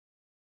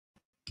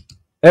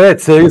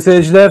Evet sevgili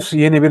seyirciler,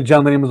 yeni bir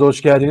canlı yayınımıza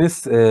hoş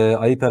geldiniz.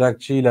 Ali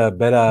TARAKCI ile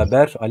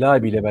beraber, Ali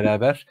abiyle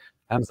beraber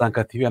hem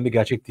Zanka TV hem de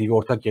Gerçek TV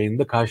ortak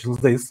yayında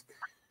karşınızdayız.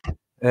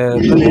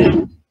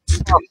 Tabii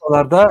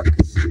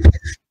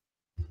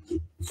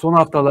son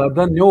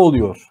haftalarda ne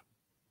oluyor?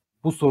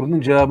 Bu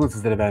sorunun cevabını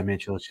sizlere vermeye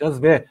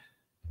çalışacağız ve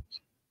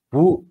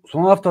bu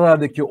son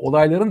haftalardaki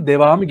olayların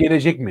devamı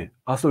gelecek mi?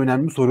 Asıl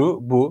önemli soru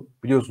bu.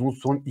 Biliyorsunuz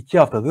son 2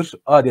 haftadır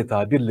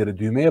adeta birileri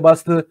düğmeye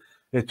bastı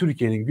ve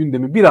Türkiye'nin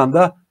gündemi bir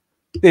anda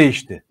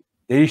değişti.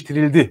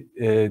 Değiştirildi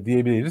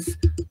diyebiliriz.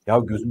 Ya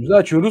gözümüzü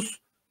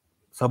açıyoruz,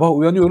 sabah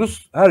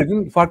uyanıyoruz. Her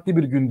gün farklı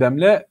bir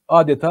gündemle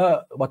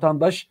adeta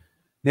vatandaş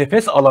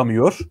nefes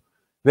alamıyor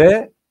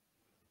ve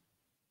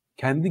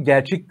kendi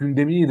gerçek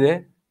gündemini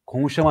de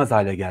konuşamaz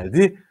hale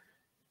geldi.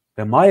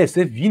 Ve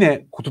maalesef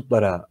yine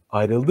kutuplara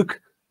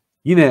ayrıldık.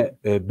 Yine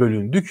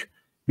bölündük.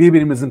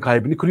 Birbirimizin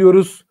kalbini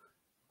kırıyoruz.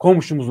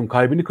 Komşumuzun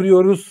kalbini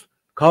kırıyoruz.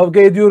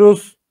 Kavga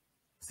ediyoruz.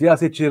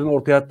 Siyasetçilerin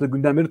ortaya attığı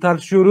gündemleri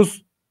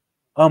tartışıyoruz.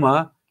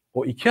 Ama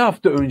o 2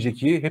 hafta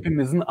önceki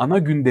hepimizin ana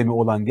gündemi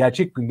olan,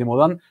 gerçek gündemi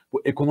olan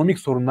bu ekonomik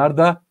sorunlar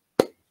da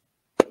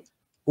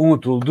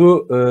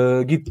unutuldu,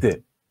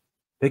 gitti.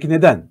 Peki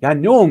neden?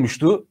 Yani ne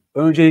olmuştu?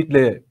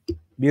 Öncelikle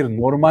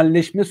bir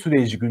normalleşme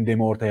süreci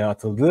gündemi ortaya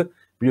atıldı.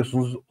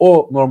 Biliyorsunuz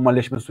o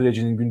normalleşme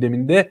sürecinin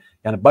gündeminde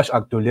yani baş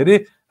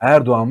aktörleri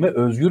Erdoğan ve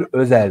Özgür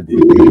Özel'di.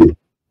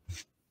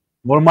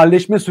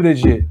 Normalleşme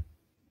süreci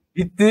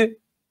bitti.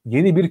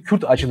 Yeni bir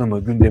Kürt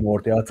açılımı gündemi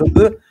ortaya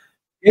atıldı.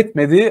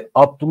 Yetmedi,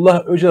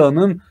 Abdullah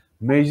Öcalan'ın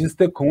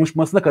mecliste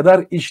konuşmasına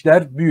kadar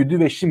işler büyüdü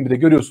ve şimdi de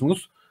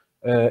görüyorsunuz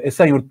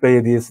Esenyurt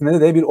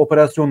Belediyesi'nde de bir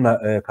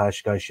operasyonla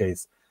karşı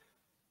karşıyayız.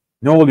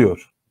 Ne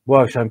oluyor? Bu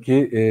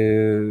akşamki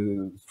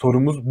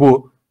sorumuz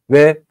bu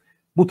ve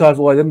bu tarz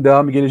olayların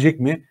devamı gelecek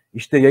mi?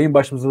 İşte yayın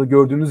başımızda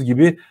gördüğünüz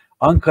gibi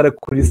Ankara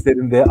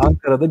kulislerinde,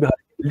 Ankara'da bir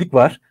hareketlilik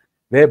var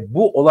ve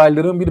bu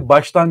olayların bir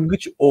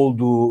başlangıç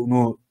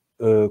olduğunu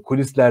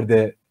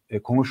kulislerde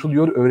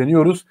konuşuluyor,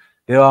 öğreniyoruz.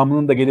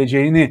 Devamının da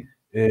geleceğini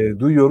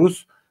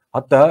duyuyoruz.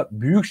 Hatta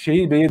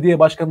büyükşehir belediye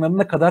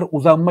başkanlarına kadar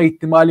uzanma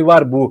ihtimali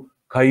var bu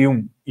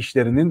kayyum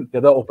işlerinin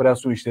ya da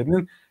operasyon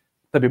işlerinin.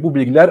 Tabii bu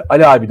bilgiler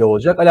Ali abi'de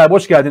olacak. Ali abi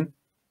hoş geldin.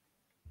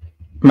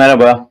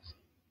 Merhaba.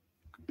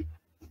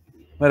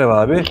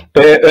 Merhaba abi.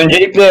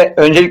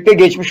 Öncelikle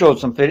geçmiş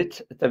olsun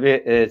Ferit.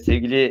 Tabii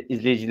sevgili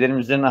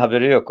izleyicilerimizin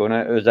haberi yok.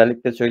 Onu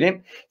özellikle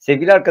söyleyeyim.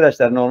 Sevgili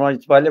arkadaşlar, normal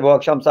itibariyle bu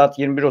akşam saat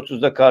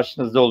 21.30'da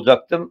karşınızda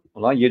olacaktım.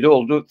 Ulan 7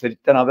 oldu,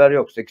 Ferit'ten haber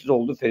yok. 8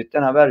 oldu,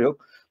 Ferit'ten haber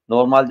yok.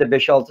 Normalde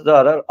 5-6'da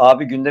arar.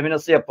 Abi gündemi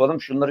nasıl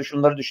yapalım?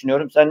 Şunları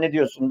düşünüyorum. Sen ne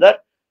diyorsun der.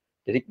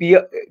 Dedik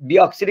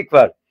bir aksilik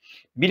var.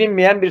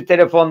 Bilinmeyen bir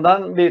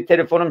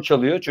telefonum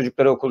çalıyor.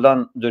 Çocukları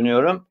okuldan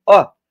dönüyorum.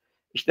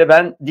 İşte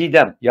ben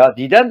Didem. Ya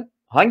Didem?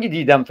 Hangi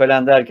Didem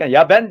falan derken,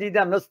 ya ben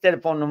Didem, nasıl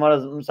telefon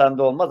numarası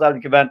sende olmaz?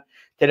 Halbuki ben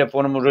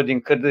telefonumu Rodin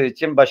kırdığı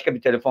için başka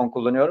bir telefon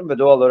kullanıyorum ve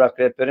doğal olarak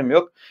rehberim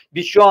yok.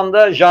 Biz şu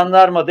anda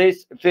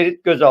jandarmadayız.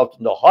 Ferit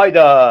gözaltında.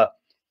 Hayda!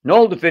 Ne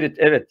oldu Ferit?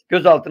 Evet,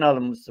 gözaltına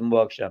alınmışsın bu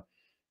akşam.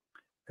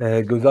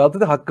 Gözaltı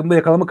da hakkında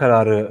yakalama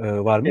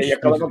kararı varmış.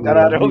 Yakalama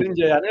kararı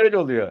olunca yani öyle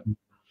oluyor.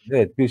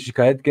 Evet, bir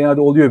şikayet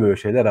genelde oluyor böyle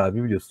şeyler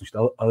abi, biliyorsun işte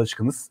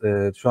alışkınız.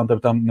 Şu an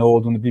tabii tam ne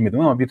olduğunu bilmedim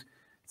ama bir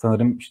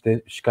sanırım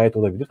işte şikayet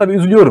olabilir. Tabii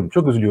üzülüyorum,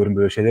 çok üzülüyorum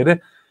böyle şeylere.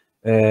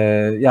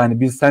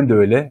 Yani sen de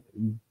öyle.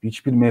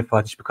 Hiçbir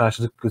menfaat, hiçbir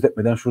karşılık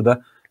gözetmeden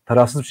şurada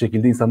tarafsız bir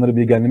şekilde insanları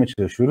bilgilendirmeye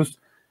çalışıyoruz.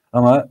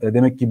 Ama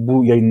demek ki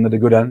bu yayınları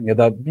gören ya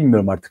da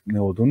bilmiyorum artık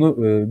ne olduğunu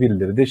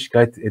birileri de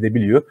şikayet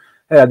edebiliyor.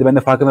 Herhalde ben de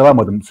farkına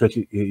varmadım süreç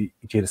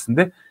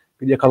içerisinde.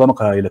 Bir yakalama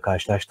kararıyla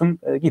karşılaştım.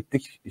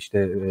 Gittik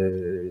işte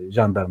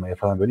jandarmaya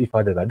falan böyle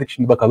ifade verdik.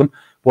 Şimdi bakalım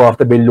bu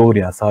hafta belli olur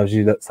yani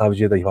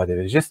savcıya da ifade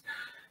vereceğiz.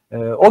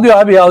 Oluyor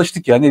abi ya,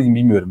 alıştık ya, ne diyeyim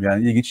bilmiyorum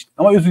yani, ilginç.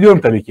 Ama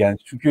üzülüyorum tabii ki yani.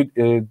 Çünkü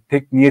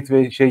tek niyet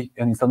ve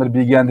yani insanları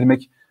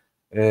bilgilendirmek,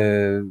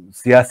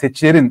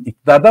 siyasetçilerin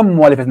iktidardan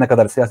muhalefetine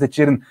kadar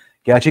siyasetçilerin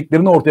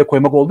gerçeklerini ortaya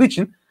koymak olduğu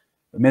için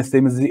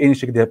mesleğimizi en iyi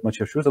şekilde yapmaya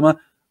çalışıyoruz ama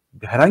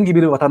herhangi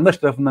bir vatandaş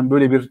tarafından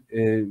böyle bir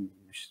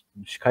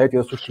şikayet ya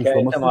da suç duyurusu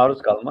olması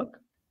maruz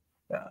kalmak.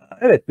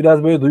 Evet,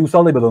 biraz böyle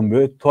duygusal da bir adamım,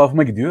 böyle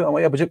tuhafıma gidiyor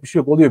ama yapacak bir şey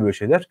yok, oluyor böyle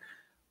şeyler.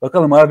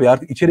 Bakalım abi,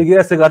 artık içeri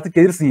girersek artık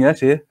gelirsin ya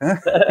şeye.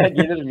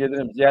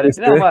 Gelirim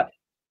ziyaretine ama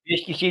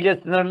 5 kişiyle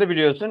sınırlı,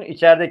 biliyorsun.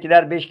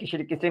 İçeridekiler 5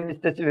 kişilik isim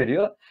listesi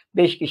veriyor.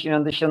 5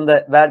 kişinin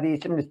dışında, verdiği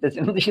isim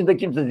listesinin dışında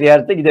kimse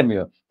ziyarete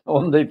gidemiyor.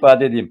 Onu da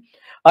ifade edeyim.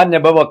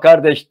 Anne, baba,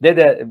 kardeş,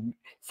 dede,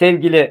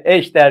 sevgili,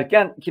 eş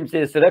derken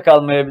kimseye sıra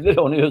kalmayabilir.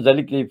 Onu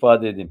özellikle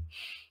ifade edeyim.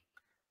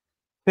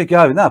 Peki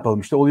abi, ne yapalım,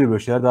 işte oluyor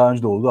böyle şeyler, daha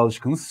önce de oldu,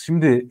 alışkınız.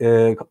 Şimdi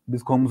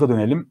biz konumuza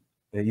dönelim.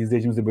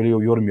 İzleyicimize böyle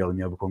yormayalım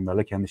ya bu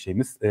konularla, kendi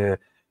şeyimiz.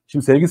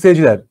 Şimdi sevgili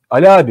seyirciler,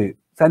 Ali abi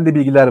sende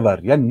bilgiler var.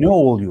 Yani ne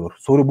oluyor?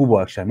 Soru bu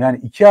akşam. Yani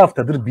 2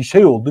 haftadır bir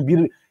şey oldu.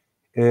 Bir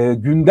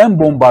gündem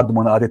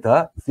bombardımanı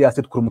adeta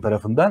siyaset kurumu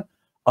tarafından.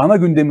 Ana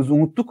gündemimizi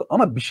unuttuk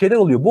ama bir şeyler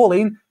oluyor. Bu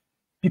olayın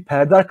bir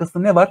perde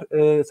arkasında ne var?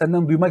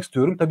 Senden duymak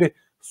istiyorum. Tabii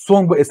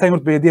son bu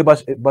Esenyurt Belediye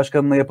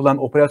Başkanı'na yapılan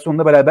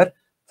operasyonla beraber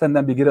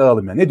senden bilgileri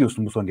alalım. Yani ne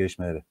diyorsun bu son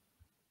gelişmelere?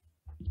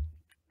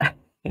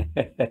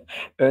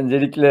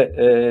 Öncelikle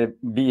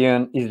bir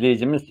yığın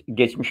izleyicimiz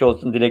geçmiş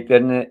olsun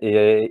dileklerini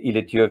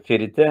iletiyor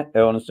Ferit'e.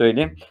 Onu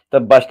söyleyeyim.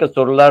 Tabii başka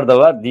sorular da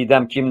var.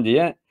 Didem kim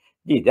diye.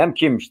 Didem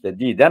kim işte?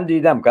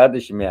 Didem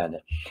kardeşim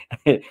yani.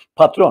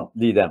 Patron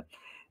Didem.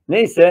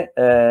 Neyse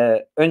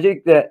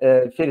öncelikle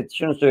Ferit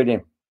şunu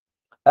söyleyeyim.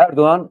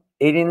 Erdoğan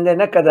elinde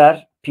ne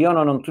kadar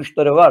piyanonun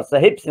tuşları varsa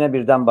hepsine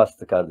birden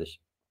bastı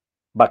kardeşim.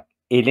 Bak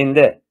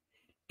elinde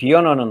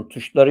piyanonun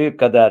tuşları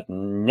kadar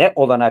ne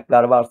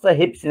olanaklar varsa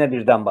hepsine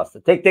birden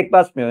bastı. Tek tek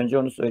basmıyor, önce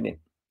onu söyleyeyim.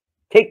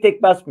 Tek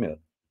tek basmıyor.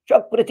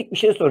 Çok pratik bir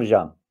şey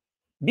soracağım.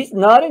 Biz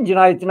Nari'nin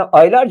cinayetini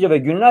aylarca ve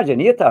günlerce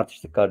niye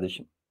tartıştık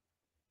kardeşim?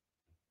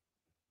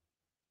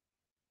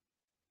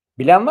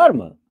 Bilen var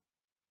mı?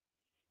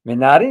 Ve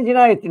Nari'nin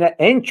cinayetine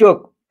en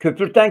çok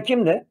köpürten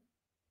kimdi?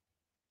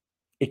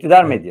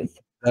 İktidar medyası.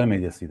 İktidar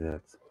medyasıydı,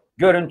 evet.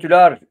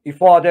 Görüntüler,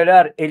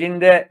 ifadeler,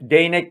 elinde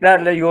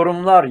değneklerle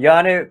yorumlar,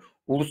 yani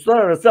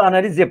uluslararası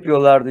analiz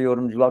yapıyorlardı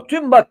yorumcular.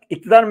 Tüm bak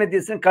iktidar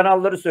medyasının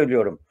kanalları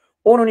söylüyorum.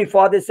 Onun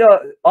ifadesi,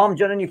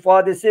 amcanın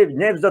ifadesi,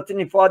 Nevzat'ın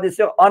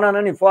ifadesi,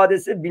 ananın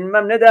ifadesi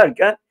bilmem ne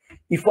derken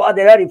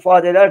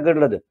ifadeler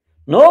gırladı.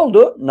 Ne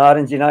oldu?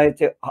 Nari'nin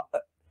cinayeti,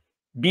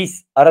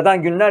 biz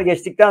aradan günler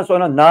geçtikten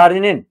sonra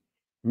Nari'nin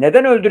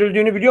neden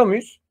öldürüldüğünü biliyor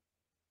muyuz?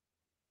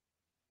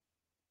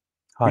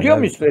 Biliyor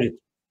muyuz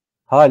Ferit?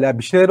 Hala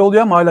bir şeyler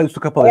oluyor ama hala üstü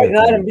kapalı.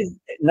 Hayır, biz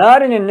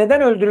Nari'nin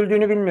neden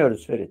öldürüldüğünü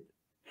bilmiyoruz Ferit.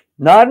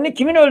 Nari'ni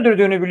kimin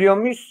öldürdüğünü biliyor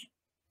muyuz?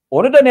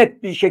 Onu da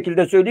net bir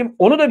şekilde söyleyeyim.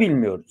 Onu da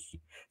bilmiyoruz.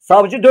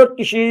 Savcı 4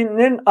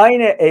 kişinin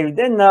aynı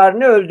evde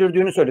Nari'ni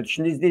öldürdüğünü söyledi.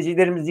 Şimdi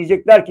izleyicilerimiz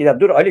diyecekler ki ya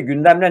dur Ali,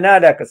 gündemle ne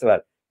alakası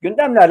var?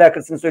 Gündemle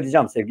alakasını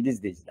söyleyeceğim sevgili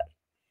izleyiciler.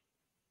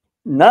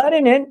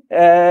 Nari'nin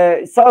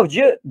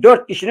savcı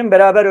 4 kişinin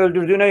beraber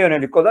öldürdüğüne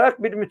yönelik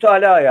olarak bir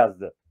mütalaa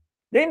yazdı.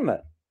 Değil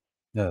mi?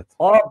 Evet.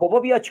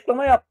 Baba bir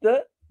açıklama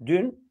yaptı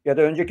dün ya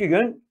da önceki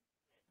gün.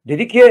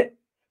 Dedi ki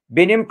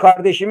benim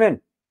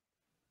kardeşimin,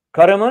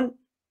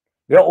 karımın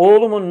ve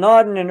oğlumun,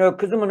 Nari'nin,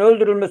 kızımın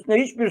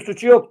öldürülmesine hiçbir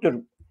suçu yoktur.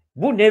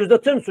 Bu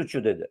Nevzat'ın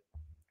suçu dedi.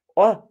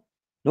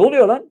 Ne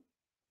oluyor lan?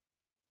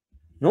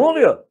 Ne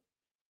oluyor?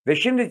 Ve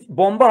şimdi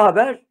bomba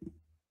haber,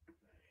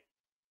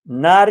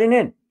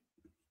 Nari'nin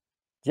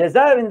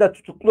cezaevinde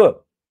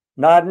tutuklu,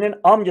 Nari'nin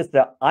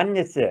amcası,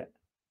 annesi,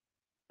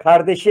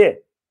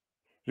 kardeşi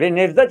ve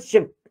Nevzat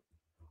için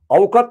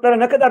avukatlara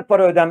ne kadar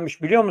para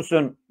ödenmiş biliyor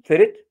musun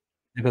Ferit?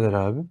 Ne kadar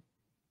abi?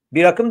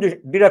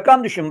 Bir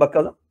rakam düşün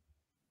bakalım.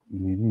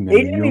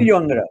 50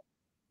 milyon lira.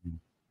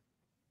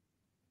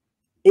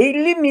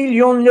 50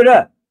 milyon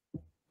lira.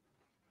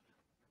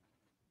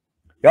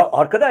 Ya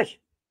arkadaş,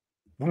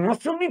 bu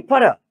nasıl bir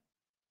para?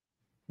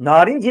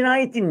 Nari'nin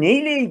cinayeti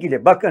neyle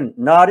ilgili? Bakın,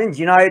 Nari'nin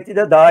cinayeti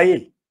de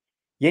dahil.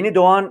 Yeni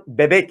doğan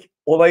bebek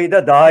olayı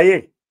da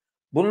dahil.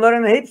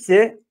 Bunların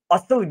hepsi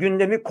asıl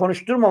gündemi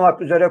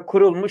konuşturmamak üzere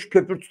kurulmuş,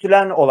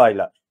 köpürtülen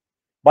olaylar.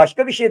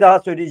 Başka bir şey daha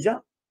söyleyeceğim.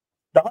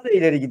 Daha da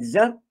ileri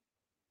gideceğim.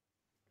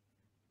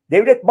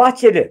 Devlet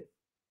Bahçeli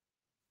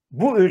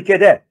bu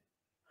ülkede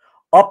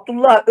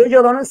Abdullah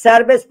Öcalan'ın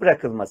serbest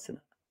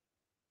bırakılmasını,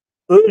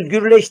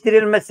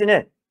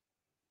 özgürleştirilmesini,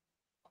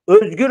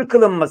 özgür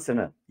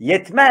kılınmasını,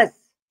 yetmez,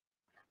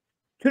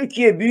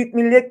 Türkiye Büyük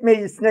Millet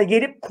Meclisi'ne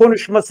gelip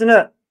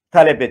konuşmasını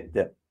talep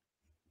etti.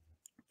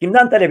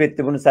 Kimden talep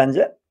etti bunu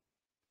sence?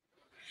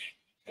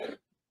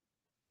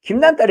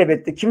 Kimden talep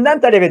etti?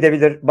 Kimden talep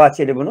edebilir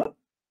Bahçeli bunu?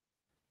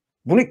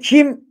 Bunu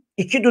kim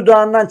iki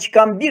dudağından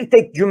çıkan bir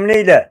tek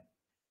cümleyle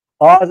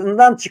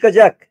ağzından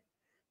çıkacak,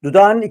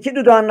 iki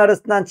dudağının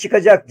arasından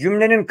çıkacak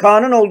cümlenin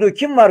kanun olduğu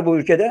kim var bu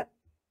ülkede?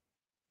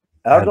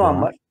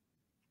 Erdoğan var.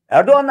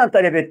 Erdoğan'dan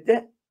talep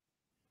etti.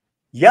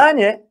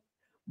 Yani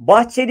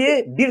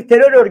Bahçeli bir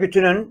terör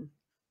örgütünün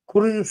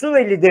kurucusu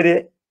ve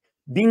lideri,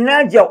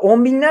 binlerce,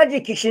 on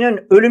binlerce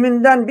kişinin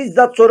ölümünden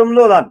bizzat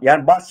sorumlu olan,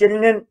 yani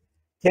Bahçeli'nin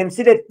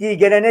temsil ettiği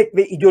gelenek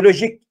ve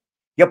ideolojik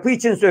yapı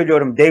için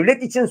söylüyorum,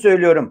 devlet için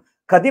söylüyorum,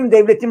 kadim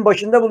devletin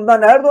başında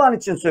bulunan Erdoğan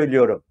için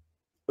söylüyorum.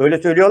 Öyle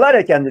söylüyorlar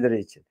ya kendileri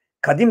için.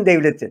 Kadim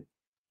devletin.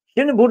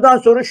 Şimdi buradan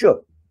soru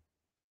şu.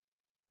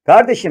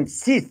 Kardeşim,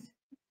 siz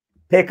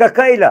PKK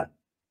ile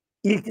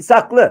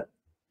iltisaklı,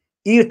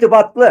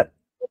 irtibatlı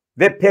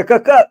ve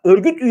PKK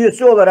örgüt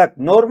üyesi olarak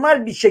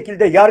normal bir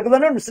şekilde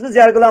yargılanır mısınız,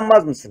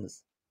 yargılanmaz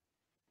mısınız?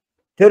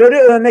 Terörü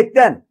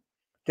övmekten,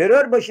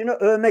 terör başını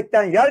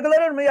övmekten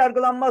yargılanır mı,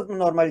 yargılanmaz mı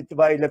normal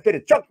itibariyle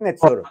Ferit? Çok net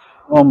soru.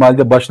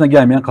 Normalde başına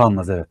gelmeyen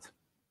kalmaz, evet.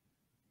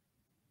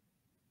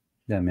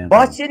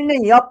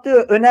 Bahçeli'nin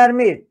yaptığı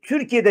önermeyi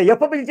Türkiye'de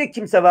yapabilecek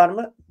kimse var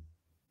mı?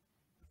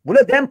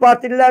 Buna DEM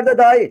partililer de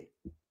dahil.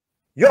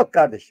 Yok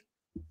kardeşim.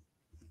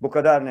 Bu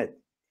kadar net.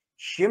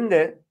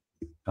 Şimdi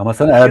ama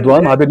sen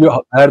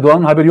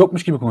Erdoğan'ın haberi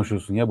yokmuş gibi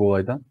konuşuyorsun ya bu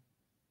olaydan.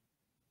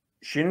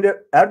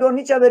 Şimdi Erdoğan'ın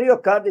hiç haberi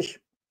yok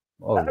kardeşim.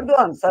 Allah.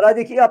 Erdoğan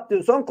saraydaki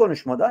yaptığı son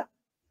konuşmada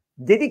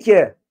dedi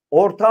ki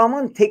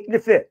ortağımın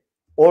teklifi,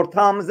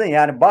 ortağımızın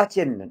yani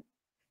Bahçeli'nin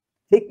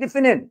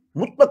teklifinin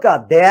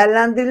mutlaka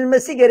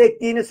değerlendirilmesi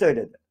gerektiğini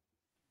söyledi.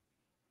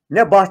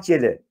 Ne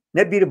Bahçeli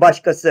ne bir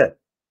başkası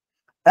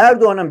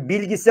Erdoğan'ın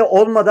bilgisi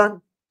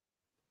olmadan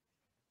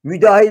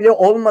müdahale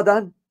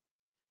olmadan,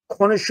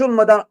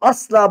 konuşulmadan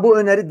asla bu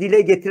öneri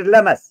dile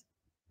getirilemez.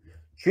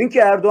 Çünkü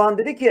Erdoğan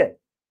dedi ki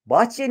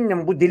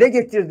Bahçeli'nin bu dile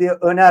getirdiği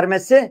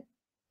önermesi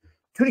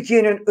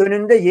Türkiye'nin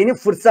önünde yeni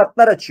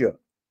fırsatlar açıyor.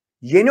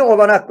 Yeni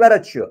olanaklar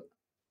açıyor.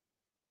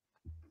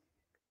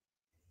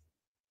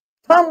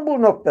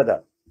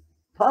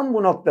 Tam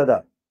bu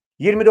noktada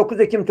 29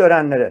 Ekim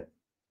törenleri,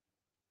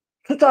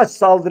 TUTAŞ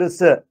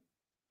saldırısıyla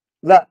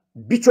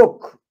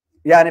birçok,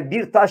 yani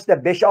bir taşla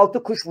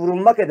 5-6 kuş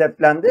vurulmak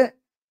hedeflendi.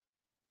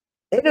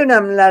 En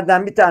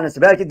önemlilerden bir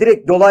tanesi, belki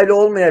direkt dolaylı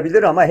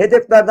olmayabilir ama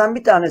hedeflerden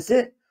bir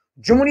tanesi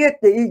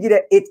Cumhuriyet'le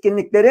ilgili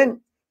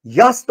etkinliklerin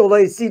yas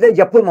dolayısıyla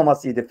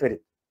yapılmamasıydı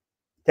Ferit.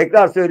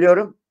 Tekrar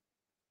söylüyorum.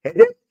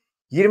 Hedef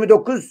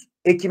 29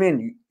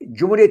 Ekim'in,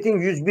 Cumhuriyet'in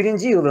 101.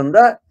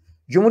 yılında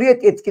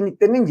Cumhuriyet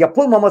etkinliklerinin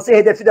yapılmaması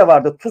hedefi de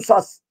vardı.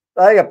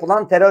 TUSAS'ta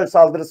yapılan terör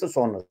saldırısı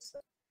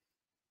sonrası.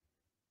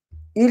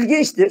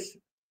 İlginçtir.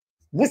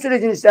 Bu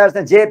sürecin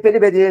içerisinde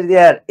CHP'li ve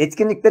diğer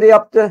etkinlikleri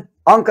yaptı.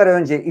 Ankara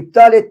önce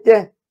iptal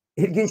etti.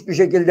 İlginç bir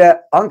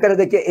şekilde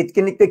Ankara'daki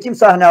etkinlikte kim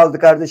sahne aldı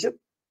kardeşim?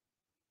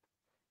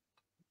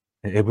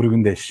 Ebru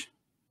Gündeş.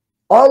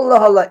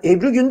 Allah Allah.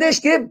 Ebru Gündeş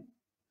kim?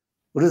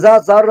 Rıza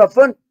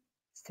Zarrab'ın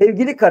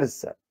sevgili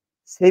karısı.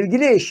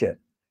 Sevgili eşi.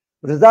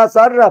 Rıza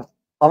Zarrab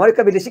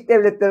Amerika Birleşik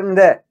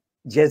Devletleri'nde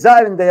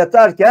cezaevinde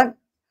yatarken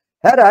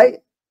her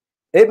ay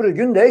Ebru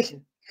Gündeş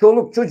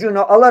çoluk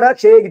çocuğunu alarak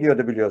şeye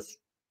gidiyordu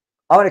biliyorsun.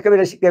 Amerika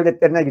Birleşik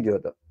Devletleri'ne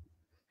gidiyordu.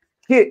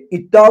 Ki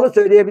iddialı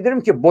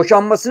söyleyebilirim ki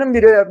boşanmasının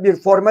bir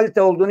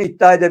formalite olduğunu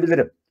iddia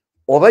edebilirim.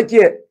 Ola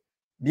ki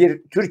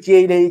bir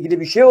Türkiye ile ilgili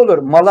bir şey olur,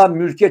 mala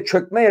mülke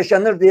çökme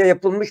yaşanır diye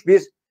yapılmış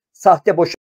bir sahte boşanma.